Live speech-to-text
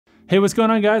Hey, what's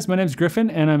going on, guys? My name is Griffin,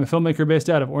 and I'm a filmmaker based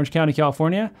out of Orange County,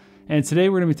 California. And today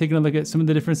we're going to be taking a look at some of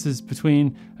the differences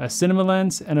between a cinema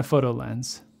lens and a photo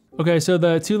lens. Okay, so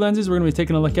the two lenses we're going to be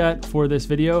taking a look at for this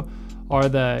video are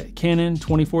the Canon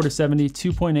 24-70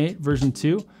 2.8 version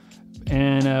 2.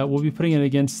 And we'll be putting it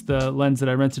against the lens that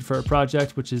I rented for a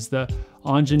project, which is the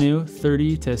Angenieux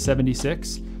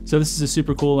 30-76. So this is a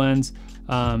super cool lens.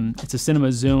 It's a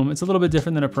cinema zoom. It's a little bit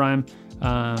different than a prime.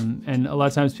 And a lot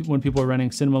of times when people are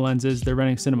renting cinema lenses, they're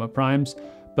renting cinema primes.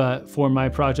 But for my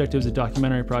project, it was a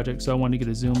documentary project, so I wanted to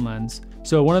get a zoom lens.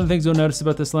 So one of the things you'll notice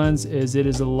about this lens is it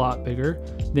is a lot bigger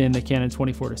than the Canon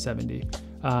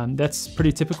 24-70. That's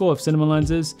pretty typical of cinema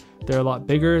lenses. They're a lot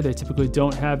bigger. They typically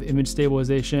don't have image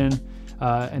stabilization,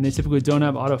 and they typically don't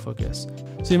have autofocus.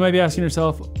 So you might be asking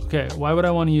yourself, okay, why would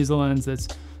I want to use a lens that's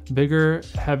bigger,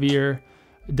 heavier,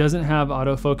 doesn't have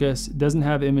autofocus, doesn't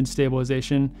have image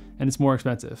stabilization, and it's more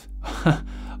expensive?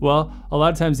 Well, a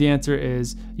lot of times the answer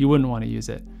is you wouldn't want to use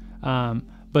it.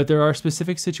 But there are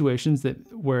specific situations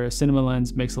where a cinema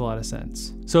lens makes a lot of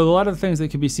sense. So a lot of the things that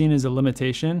can be seen as a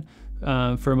limitation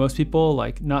for most people,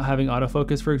 like not having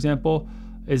autofocus, for example,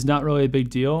 is not really a big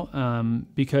deal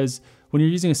because when you're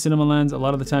using a cinema lens, a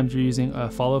lot of the times you're using a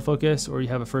follow focus, or you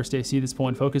have a first AC that's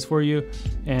pulling focus for you.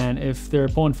 And if they're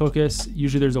pulling focus,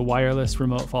 usually there's a wireless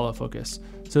remote follow focus.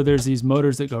 So there's these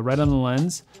motors that go right on the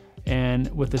lens. And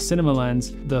with the cinema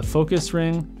lens, the focus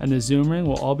ring and the zoom ring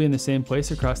will all be in the same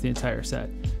place across the entire set.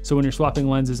 So when you're swapping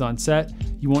lenses on set,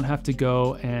 you won't have to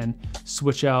go and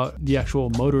switch out the actual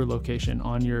motor location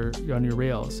on your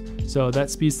rails. So that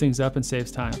speeds things up and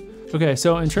saves time. Okay,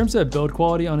 so in terms of build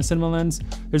quality on a cinema lens,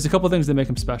 there's a couple things that make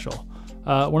them special.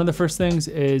 One of the first things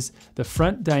is the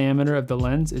front diameter of the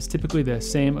lens is typically the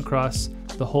same across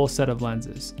the whole set of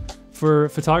lenses. For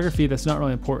photography, that's not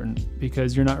really important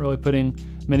because you're not really putting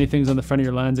many things on the front of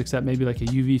your lens except maybe like a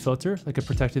UV filter, like a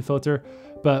protective filter.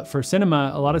 But for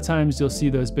cinema, a lot of times you'll see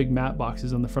those big matte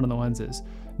boxes on the front of the lenses.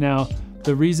 Now,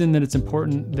 the reason that it's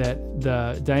important that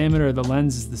the diameter of the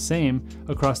lens is the same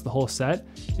across the whole set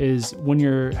is when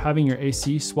you're having your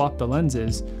AC swap the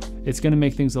lenses, it's going to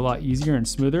make things a lot easier and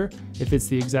smoother if it's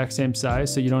the exact same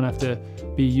size, so you don't have to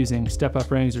be using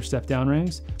step-up rings or step-down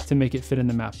rings to make it fit in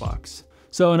the matte box.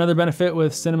 So another benefit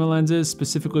with cinema lenses,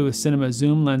 specifically with cinema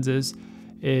zoom lenses,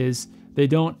 is they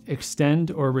don't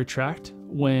extend or retract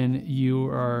when you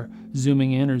are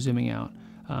zooming in or zooming out.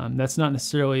 That's not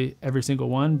necessarily every single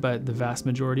one, but the vast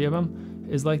majority of them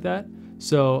is like that.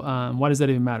 So why does that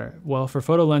even matter? Well, for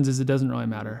photo lenses, it doesn't really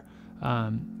matter.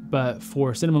 But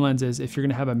for cinema lenses, if you're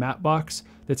gonna have a matte box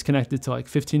that's connected to like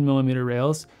 15mm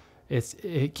rails,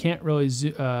 it can't really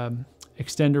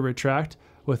extend or retract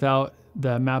without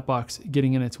the matte box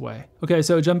getting in its way. Okay,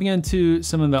 so jumping into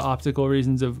some of the optical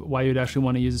reasons of why you'd actually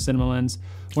want to use a cinema lens.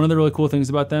 One of the really cool things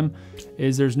about them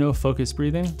is there's no focus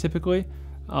breathing typically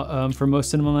for most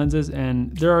cinema lenses,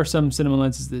 and there are some cinema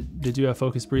lenses that do have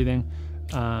focus breathing.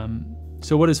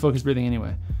 So what is focus breathing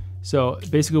anyway? So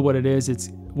basically what it is, it's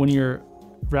when you're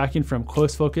racking from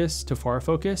close focus to far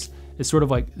focus, it sort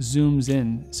of like zooms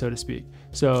in, so to speak.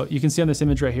 So you can see on this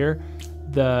image right here,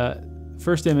 the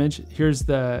first image, here's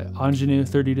the Angenieux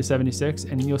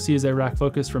 30-76, and you'll see as I rack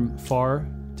focus from far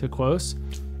to close,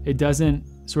 it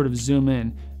doesn't sort of zoom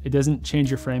in. It doesn't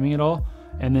change your framing at all.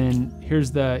 And then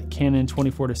here's the Canon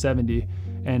 24-70,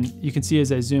 and you can see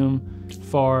as I zoom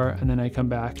far and then I come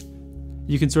back,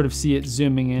 you can sort of see it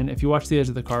zooming in. If you watch the edge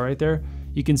of the car right there,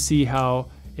 you can see how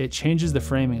it changes the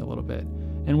framing a little bit.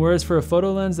 And whereas for a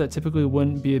photo lens, that typically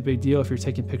wouldn't be a big deal if you're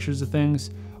taking pictures of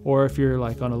things, or if you're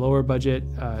like on a lower budget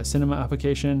cinema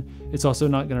application, it's also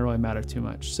not gonna really matter too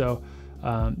much. So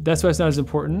that's why it's not as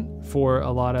important for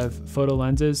a lot of photo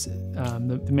lenses.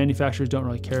 The manufacturers don't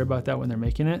really care about that when they're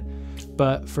making it.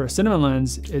 But for a cinema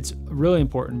lens, it's really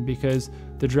important because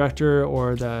the director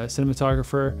or the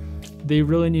cinematographer, they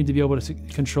really need to be able to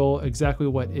control exactly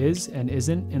what is and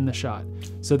isn't in the shot.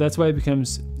 So that's why it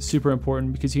becomes super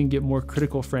important, because you can get more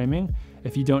critical framing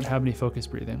if you don't have any focus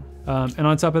breathing. And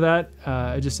on top of that,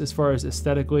 just as far as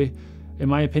aesthetically, in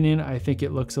my opinion, I think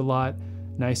it looks a lot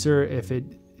nicer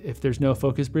if there's no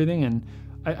focus breathing. And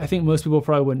I think most people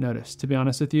probably wouldn't notice, to be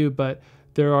honest with you, but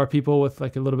there are people with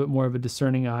like a little bit more of a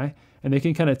discerning eye, and they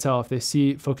can kind of tell if they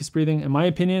see focus breathing. In my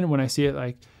opinion, when I see it,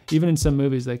 like even in some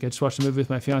movies, like I just watched a movie with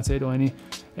my fiance Delaney,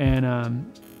 and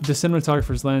the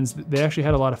cinematographer's lens, they actually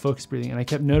had a lot of focus breathing, and I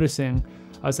kept noticing,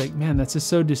 I was like, man, that's just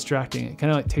so distracting. It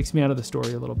kind of like takes me out of the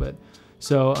story a little bit.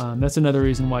 So that's another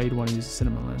reason why you'd want to use a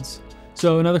cinema lens.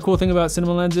 So another cool thing about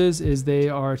cinema lenses is they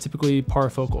are typically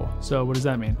parafocal. So what does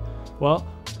that mean? Well,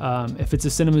 if it's a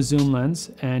cinema zoom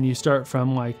lens and you start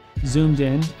from like zoomed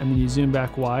in and then you zoom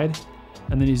back wide,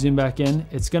 and then you zoom back in,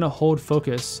 it's gonna hold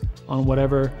focus on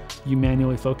whatever you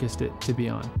manually focused it to be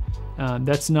on.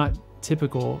 That's not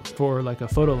typical for like a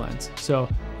photo lens. So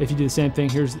if you do the same thing,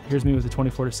 here's me with the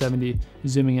 24-70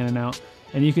 zooming in and out,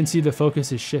 and you can see the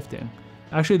focus is shifting.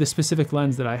 Actually, the specific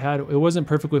lens that I had, it wasn't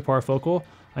perfectly parfocal,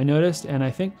 I noticed, and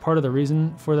I think part of the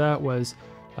reason for that was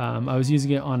I was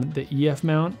using it on the EF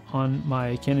mount on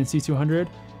my Canon C200,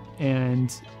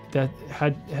 and that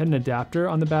had an adapter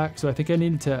on the back, so I think I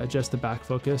needed to adjust the back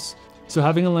focus. So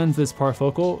having a lens that's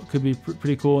parfocal could be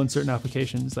pretty cool in certain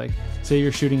applications, like say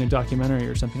you're shooting a documentary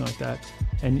or something like that,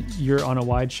 and you're on a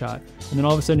wide shot, and then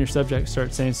all of a sudden your subject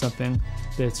starts saying something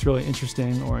that's really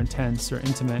interesting or intense or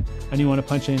intimate, and you want to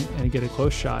punch in and get a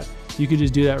close shot. You could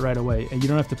just do that right away, and you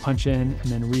don't have to punch in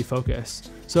and then refocus.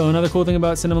 So another cool thing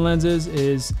about cinema lenses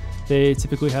is they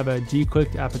typically have a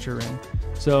declicked aperture ring.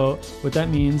 So what that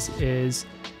means is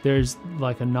there's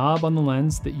like a knob on the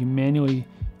lens that you manually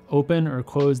open or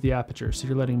close the aperture. So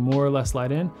you're letting more or less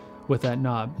light in with that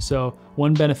knob. So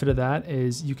one benefit of that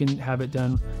is you can have it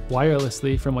done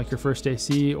wirelessly from like your first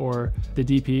AC or the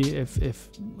DP if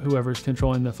whoever's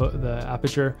controlling the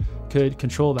aperture could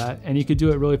control that, and you could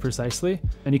do it really precisely,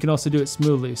 and you can also do it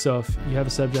smoothly. So if you have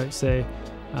a subject, say,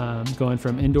 going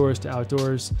from indoors to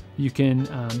outdoors, you can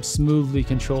smoothly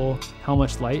control how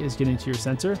much light is getting to your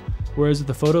sensor. Whereas with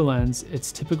the photo lens,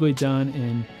 it's typically done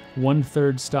in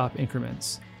 1/3 stop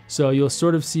increments. So you'll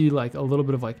sort of see like a little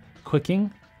bit of like clicking,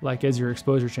 like as your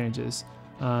exposure changes.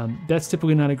 That's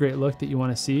typically not a great look that you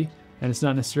want to see, and it's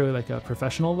not necessarily like a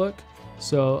professional look.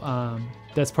 So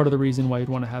that's part of the reason why you'd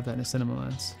want to have that in a cinema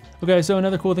lens. Okay, so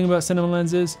another cool thing about cinema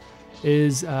lenses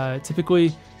is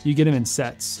typically you get them in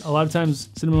sets. A lot of times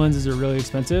cinema lenses are really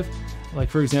expensive. Like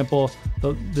for example,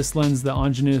 this lens, the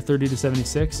Angenieux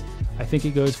 30-76, I think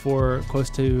it goes for close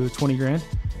to 20 grand.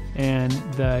 And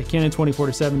the Canon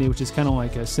 24-70, which is kind of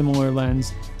like a similar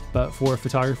lens, but for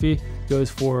photography, goes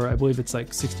for, I believe it's like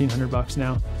 1,600 bucks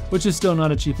now, which is still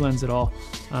not a cheap lens at all.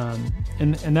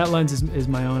 And that lens is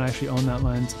my own. I actually own that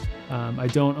lens. I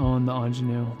don't own the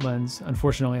Angenieux lens.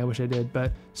 Unfortunately, I wish I did.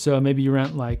 But so maybe you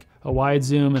rent like a wide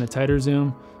zoom and a tighter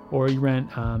zoom, or you rent,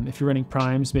 if you're renting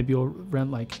primes, maybe you'll rent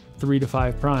like 3 to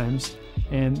 5 primes,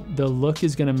 and the look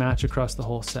is gonna match across the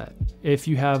whole set. If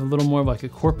you have a little more of like a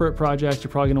corporate project,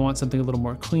 you're probably gonna want something a little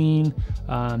more clean,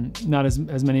 not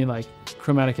as many like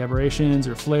chromatic aberrations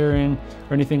or flaring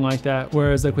or anything like that.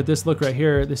 Whereas like with this look right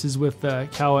here, this is with the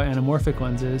Kawa anamorphic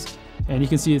lenses, and you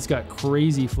can see it's got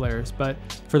crazy flares. But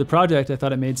for the project, I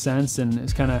thought it made sense, and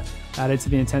it's kind of added to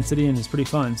the intensity, and it's pretty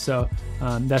fun. So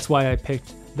that's why I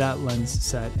picked that lens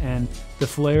set, and the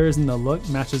flares and the look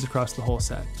matches across the whole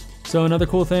set. So another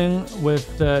cool thing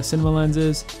with the cinema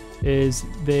lenses is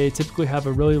they typically have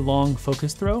a really long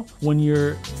focus throw. When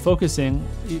you're focusing,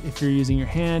 if you're using your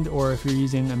hand or if you're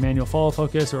using a manual follow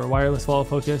focus or a wireless follow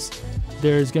focus,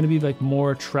 there's gonna be like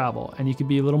more travel, and you can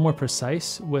be a little more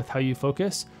precise with how you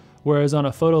focus. Whereas on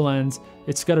a photo lens,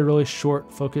 it's got a really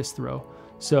short focus throw.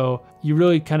 So you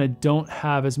really kind of don't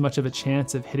have as much of a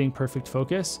chance of hitting perfect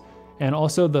focus. And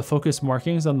also the focus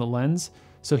markings on the lens.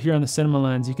 So here on the cinema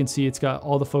lens, you can see it's got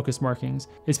all the focus markings.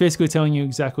 It's basically telling you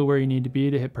exactly where you need to be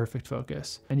to hit perfect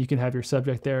focus. And you can have your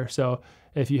subject there. So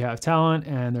if you have talent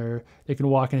and they can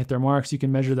walk and hit their marks, you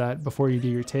can measure that before you do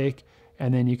your take.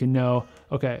 And then you can know,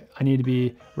 okay, I need to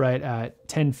be right at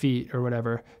 10 feet or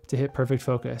whatever to hit perfect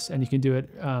focus. And you can do it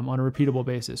on a repeatable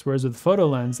basis. Whereas with the photo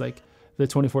lens, like the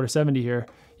 24-70 here,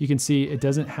 you can see it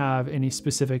doesn't have any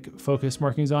specific focus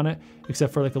markings on it,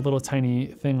 except for like a little tiny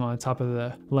thing on top of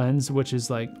the lens, which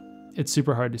is like, it's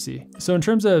super hard to see. So in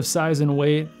terms of size and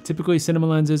weight, typically cinema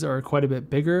lenses are quite a bit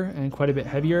bigger and quite a bit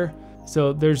heavier.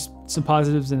 So there's some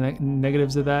positives and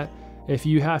negatives of that. If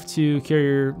you have to carry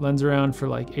your lens around for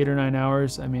like 8 or 9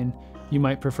 hours, I mean, you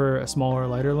might prefer a smaller,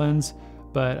 lighter lens,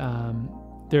 but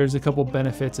there's a couple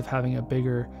benefits of having a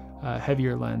bigger,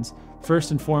 heavier lens.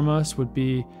 First and foremost would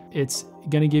be it's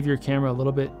gonna give your camera a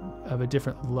little bit of a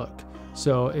different look.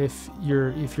 So if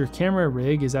your camera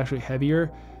rig is actually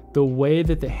heavier, the way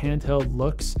that the handheld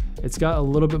looks, it's got a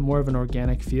little bit more of an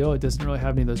organic feel. It doesn't really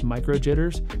have any of those micro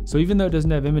jitters. So even though it doesn't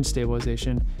have image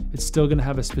stabilization, it's still gonna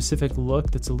have a specific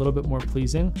look that's a little bit more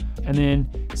pleasing. And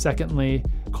then secondly,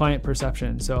 client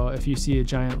perception. So if you see a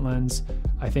giant lens,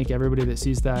 I think everybody that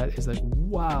sees that is like,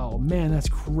 wow, man, that's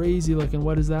crazy looking.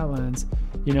 What is that lens?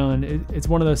 You know, and it's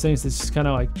one of those things that's just kind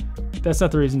of like, that's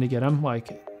not the reason to get them.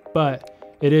 Like,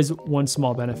 but it is one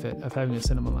small benefit of having a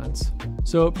cinema lens.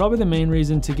 So probably the main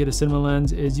reason to get a cinema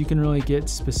lens is you can really get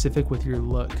specific with your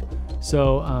look.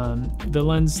 So the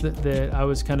lens that I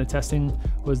was kind of testing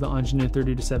was the Angenieux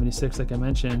 30-76, like I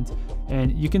mentioned,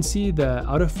 and you can see the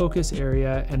out of focus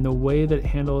area and the way that it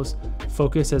handles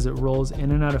focus as it rolls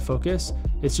in and out of focus.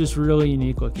 It's just really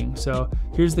unique looking. So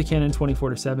here's the Canon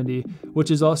 24-70,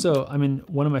 which is also, I mean,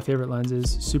 one of my favorite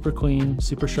lenses. Super clean,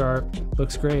 super sharp,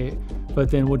 looks great. But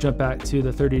then we'll jump back to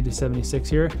the 30-76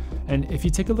 here. And if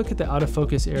you take a look at the out of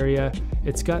focus area,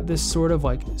 it's got this sort of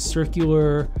like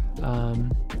circular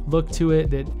look to it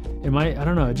that I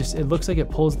don't know, it looks like it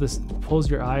pulls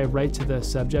your eye right to the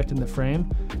subject in the frame,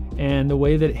 and the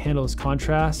way that it handles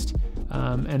contrast.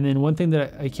 And then one thing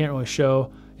that I can't really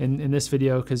show in this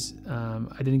video because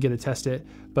I didn't get to test it,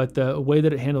 but the way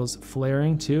that it handles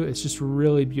flaring too, it's just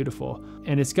really beautiful.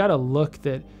 And it's got a look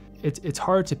that it's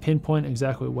hard to pinpoint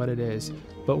exactly what it is,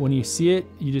 but when you see it,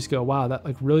 you just go, wow, that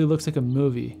like really looks like a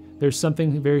movie. There's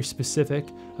something very specific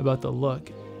about the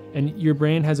look, and your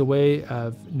brain has a way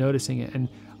of noticing it. And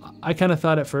I kind of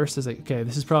thought at first, I was like, okay,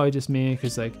 this is probably just me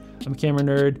because like I'm a camera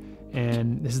nerd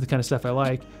and this is the kind of stuff I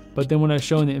like. But then when I was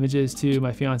showing the images to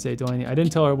my fiance, Delaney, I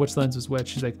didn't tell her which lens was which.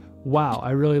 She's like, wow,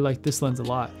 I really like this lens a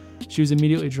lot. She was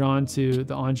immediately drawn to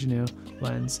the Angenieux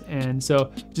lens. And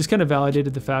so just kind of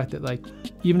validated the fact that like,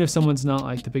 even if someone's not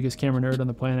like the biggest camera nerd on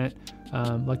the planet,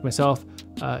 like myself,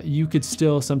 you could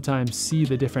still sometimes see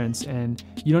the difference, and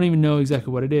you don't even know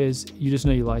exactly what it is. You just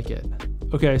know you like it.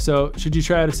 Okay, so should you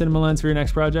try out a cinema lens for your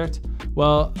next project?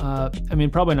 Well, I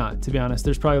mean, probably not, to be honest.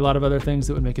 There's probably a lot of other things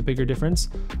that would make a bigger difference,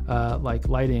 like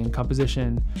lighting,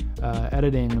 composition,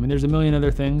 editing. I mean, there's a million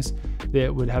other things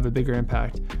that would have a bigger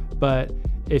impact. But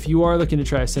if you are looking to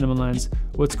try a cinema lens,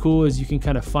 what's cool is you can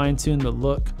kind of fine tune the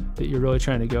look that you're really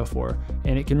trying to go for.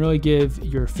 And it can really give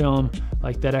your film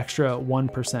like that extra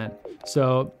 1%.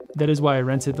 So that is why I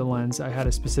rented the lens. I had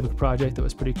a specific project that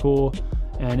was pretty cool,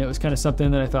 and it was kind of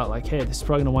something that I thought like, hey, this is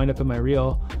probably gonna wind up in my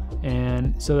reel.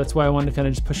 And so that's why I wanted to kind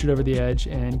of just push it over the edge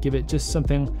and give it just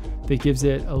something that gives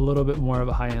it a little bit more of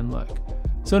a high-end look.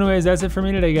 So anyways, that's it for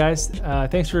me today, guys.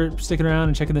 Thanks for sticking around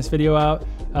and checking this video out.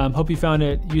 Hope you found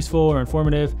it useful or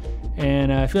informative.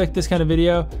 And if you like this kind of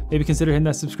video, maybe consider hitting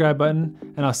that subscribe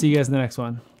button, and I'll see you guys in the next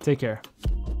one. Take care.